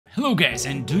Hello guys,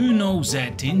 and do you know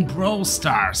that in Brawl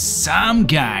Stars some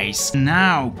guys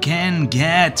now can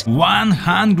get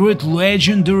 100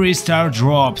 legendary star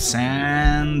drops,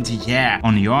 and yeah,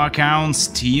 on your account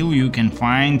still you can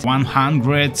find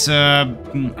 100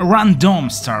 random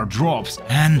star drops,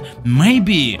 and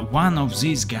maybe one of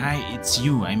these guy it's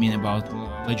you. I mean about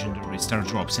legendary star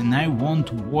drops, and I want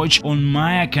to watch on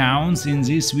my accounts in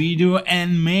this video,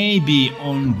 and maybe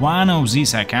on one of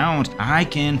these accounts I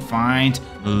can find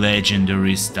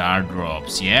legendary star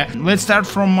drops. Yeah, let's start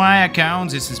from my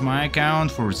account. This is my account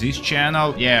for this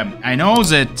channel. Yeah, I know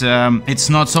that it's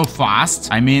not so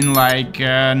fast. I mean, like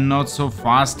not so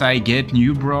fast I get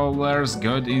new brawlers,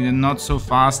 not so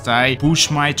fast I push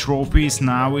my trophies.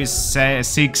 Now is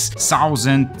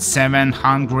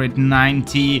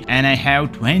 6,790 and I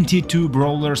have 22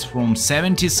 brawlers from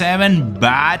 77,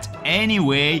 but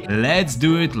anyway, let's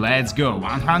do it. Let's go.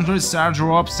 100 star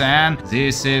drops, and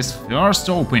this is first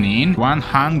opening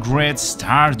 100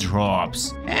 star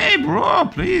drops. Hey bro,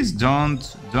 please don't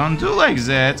do like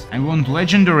that. I want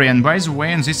legendary, and by the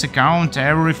way, on this account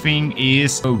everything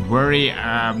is very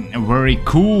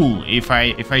cool. If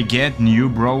I get new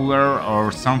brawler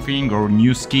or something or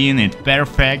new skin, it's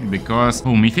perfect because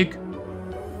mythic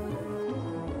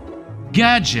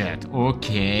gadget.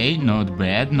 Okay, not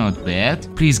bad, not bad.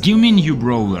 Please give me new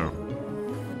brawler,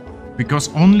 because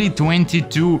only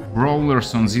 22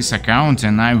 brawlers on this account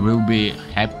and I will be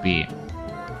happy.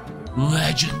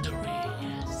 Legendary,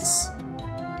 yes.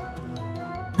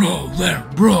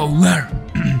 Brawler.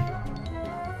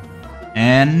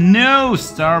 And no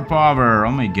star power.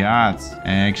 Oh my god.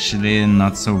 Actually,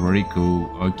 not so very cool.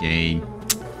 Okay.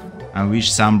 I wish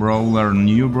some brawler,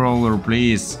 new brawler,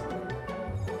 please.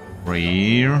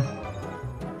 Rare.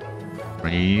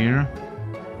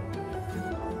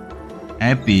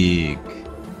 Epic.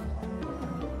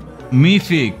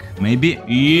 Mythic, maybe.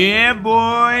 Yeah,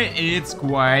 boy, it's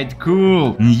quite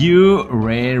cool. New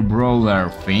rare brawler.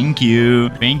 Thank you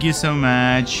so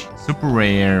much. Super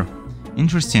rare.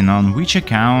 Interesting. On which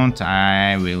account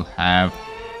I will have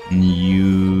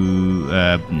new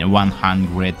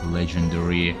 100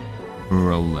 legendary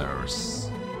brawlers?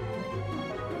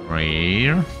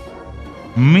 Rare.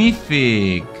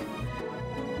 Mythic.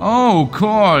 Oh,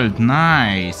 Colt,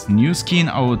 nice. New skin,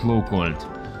 Outlaw Colt.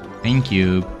 Thank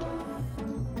you.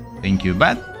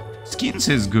 But skins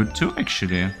is good too,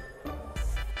 actually.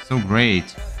 So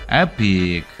great.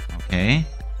 Epic. Okay.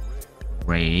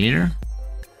 Rare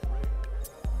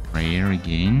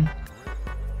again.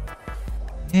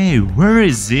 Hey, where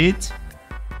is it?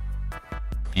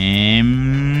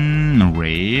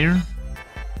 Rare.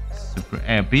 Super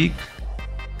epic.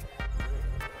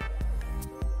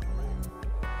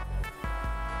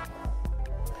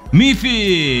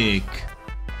 Mythic.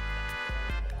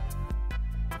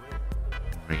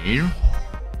 Rare.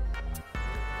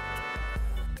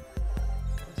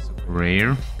 Super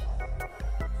rare.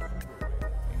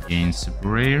 Again, super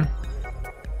rare.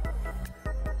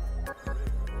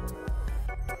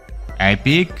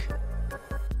 Epic.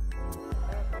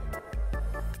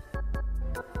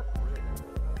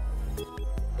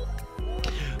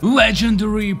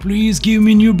 Legendary, please give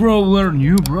me new brawler,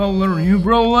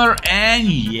 and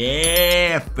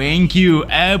yeah, thank you,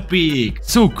 epic.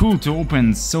 So cool to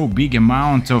open so big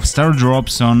amount of star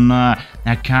drops on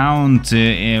account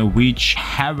which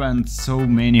haven't so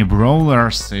many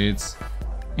brawlers. It's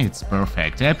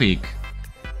perfect. Epic.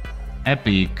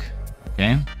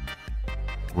 Okay.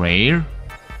 Rare.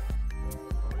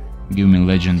 Give me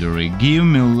legendary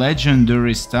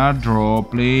star drop,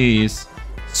 please.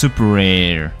 Super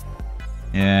rare.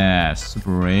 Yeah,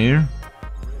 super rare.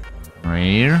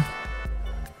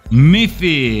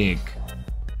 Mythic.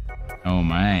 Oh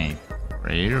my.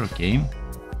 Rare, okay.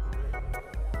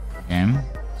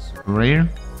 Super rare.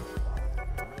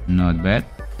 Not bad.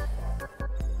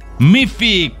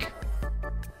 Mythic.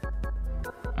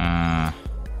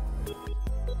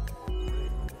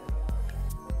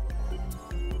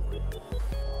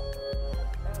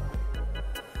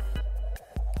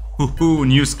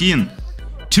 New skin.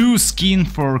 2 skin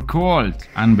for Colt.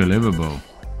 Unbelievable.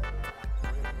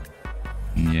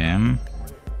 Yeah.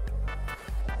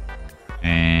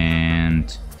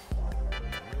 And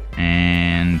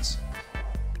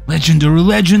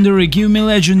legendary, give me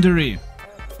legendary.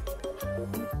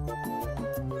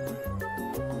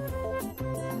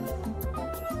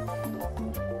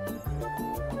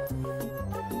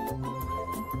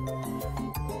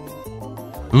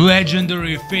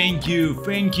 Legendary, thank you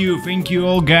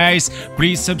all guys.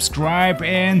 Please subscribe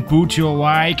and put your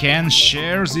like and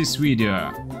share this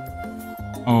video.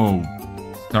 Oh,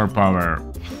 star power.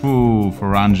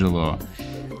 For Angelo.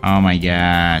 Oh my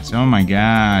god,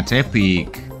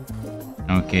 epic.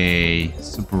 Okay,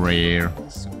 super rare.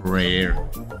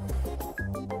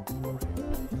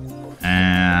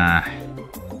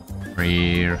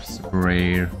 Rare, super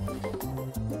rare.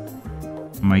 Oh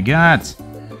my god.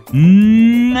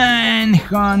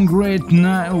 900.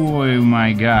 Oh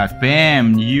my god.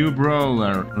 Bam, new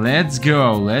brawler. Let's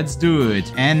go, let's do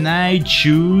it. And I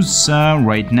choose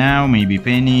right now maybe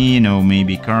Penny, no,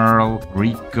 maybe Carl,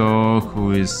 Rico,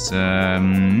 who is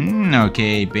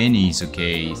okay, Penny is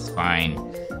okay, it's fine.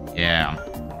 Yeah,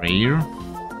 rare.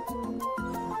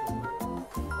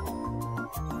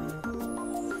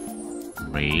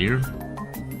 Rare.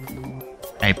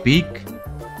 Epic.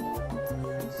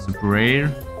 Super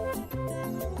rare.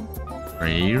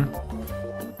 Rare.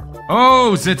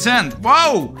 Oh, that's end.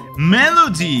 Wow,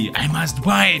 Melody. I must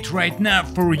buy it right now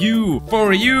for you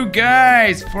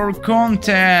guys, for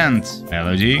content.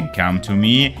 Melody, come to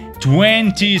me.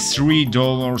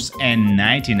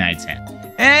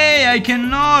 $23.99. Hey, I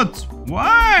cannot.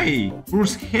 Why?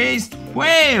 Burst haste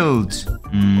failed.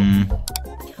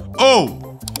 Oh.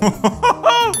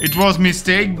 It was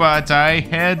mistake, but I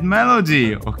had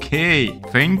Melody. Okay,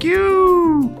 thank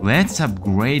you. Let's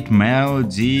upgrade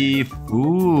Melody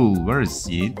full. Where is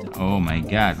it? Oh my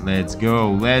god, let's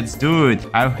go. Let's do it.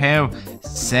 I have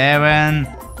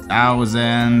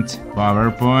 7,000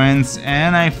 power points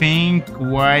and I think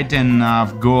quite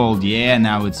enough gold. Yeah,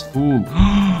 now it's full.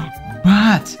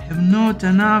 But have not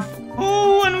enough.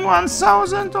 Oh, and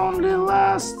 1,000 only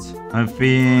last. I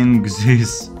think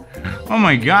this. Oh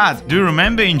my god, do you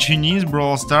remember in Chinese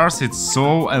Brawl Stars it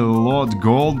saw a lot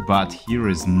gold, but here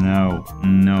is no.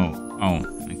 Oh,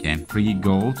 okay, 3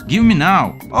 gold. Give me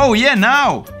now. Oh yeah,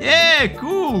 now. Yeah,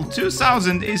 cool.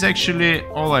 2,000 is actually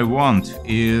all I want.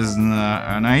 Is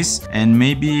nice. And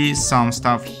maybe some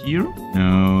stuff here.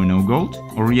 No gold.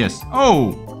 Or yes.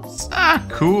 Oh.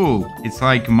 Cool. It's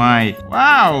like my...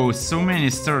 Wow, so many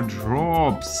star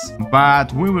drops.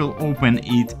 But we will open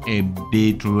it a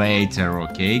bit later,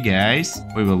 okay, guys?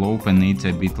 We will open it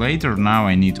a bit later. Now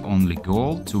I need only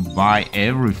gold to buy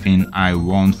everything I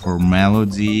want for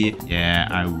Melody. Yeah,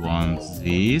 I want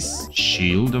this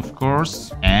shield, of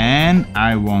course. And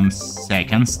I want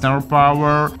second star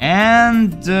power.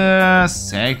 And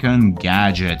second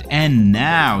gadget. And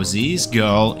now this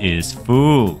girl is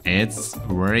full. It's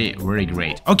very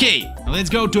great. Okay, let's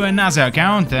go to another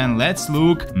account and let's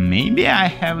look. Maybe I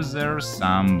have there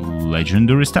some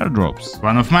legendary star drops.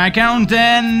 One of my account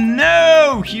and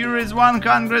no, here is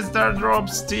 100 star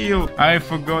drops still. I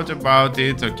forgot about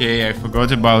it. Okay, I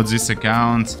forgot about this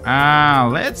account.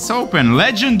 Let's open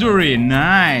legendary.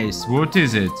 Nice. What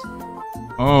is it?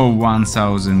 Oh,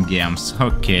 1,000 gems.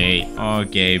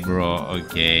 Okay, bro.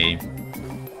 Okay.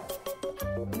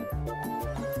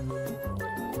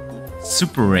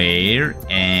 Super rare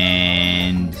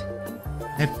and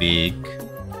epic.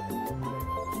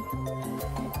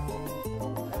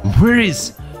 Where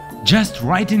is? Just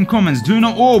write in comments. Do you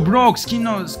know? Oh, Brock, skin.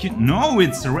 No,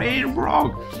 it's rare,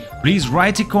 Brock. Please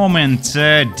write a comment.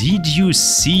 Did you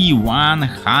see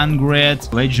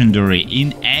 100 legendary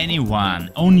in anyone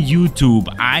on YouTube?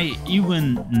 I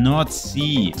even not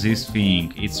see this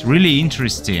thing. It's really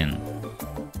interesting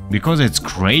because it's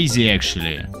crazy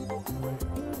actually.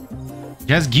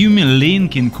 Just give me a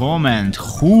link in comment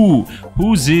who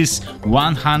this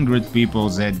 100 people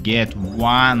that get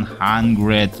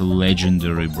 100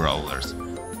 legendary brawlers.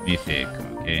 Mythic,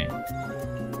 okay.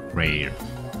 Rare.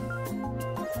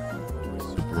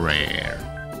 Super rare.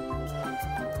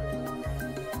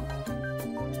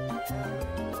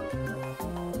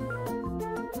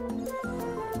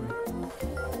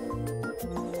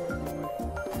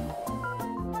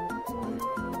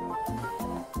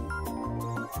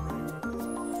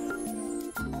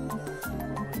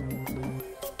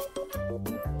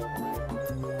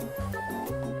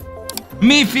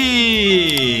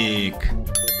 Mythic!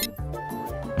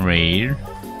 Rare.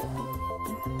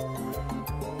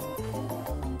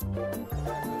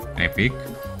 Epic.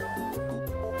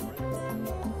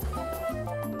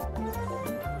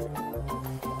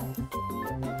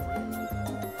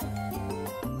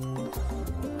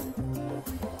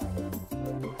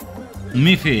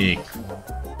 Mythic.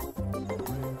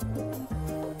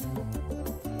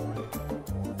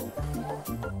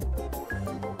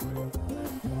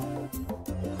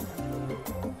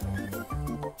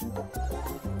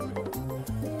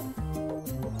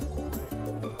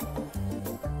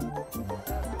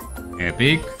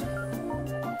 Epic.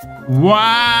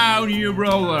 Wow, new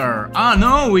brawler. Ah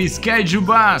no, it's Kaiju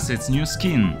Bass. It's new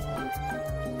skin.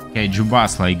 Kaiju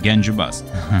Bass, like Genju Bass.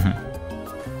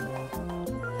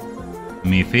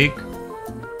 Mythic.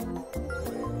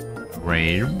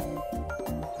 Rare.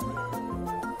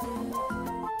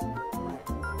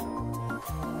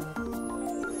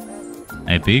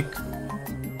 Epic.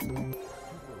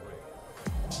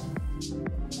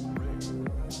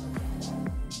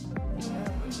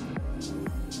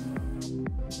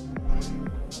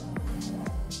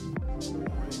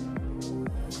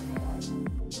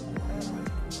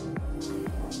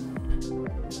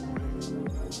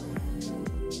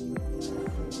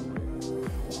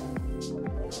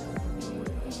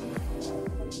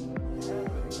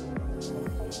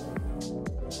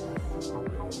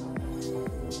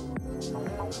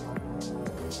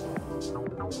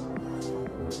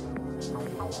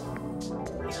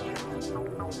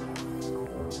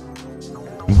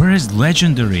 Where is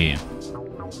legendary?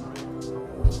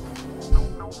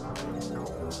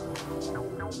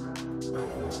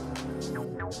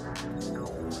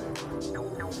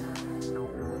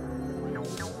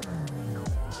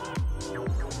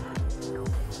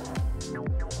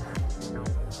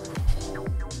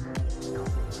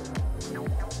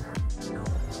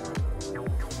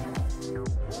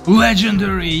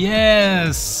 Legendary,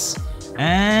 yes!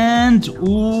 And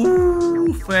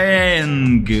ooh,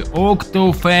 Fang,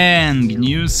 Octofang,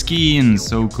 new skin,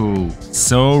 so cool,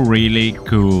 so really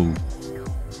cool.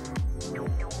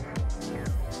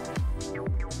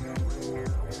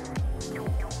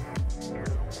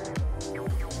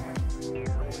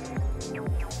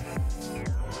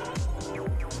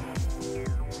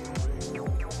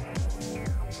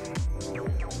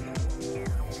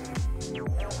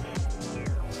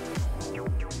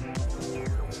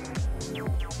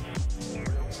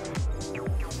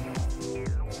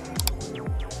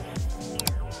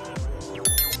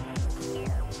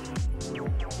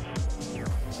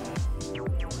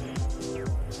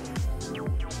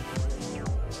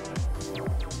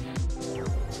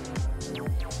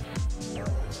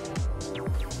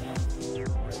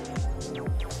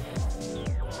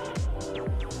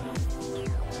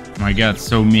 My god,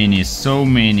 so many, so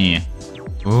many.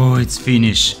 Oh, it's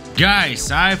finished.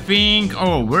 Guys, I think...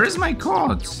 Oh, where's my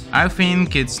code? I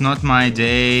think it's not my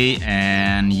day,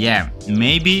 and yeah,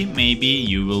 maybe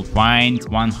you will find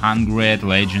 100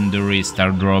 legendary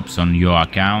star drops on your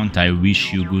account. I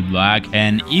wish you good luck,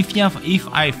 and if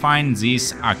I find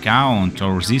this account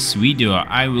or this video,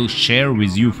 I will share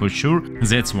with you for sure.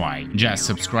 That's why. Just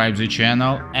subscribe the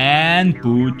channel and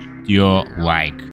put your like.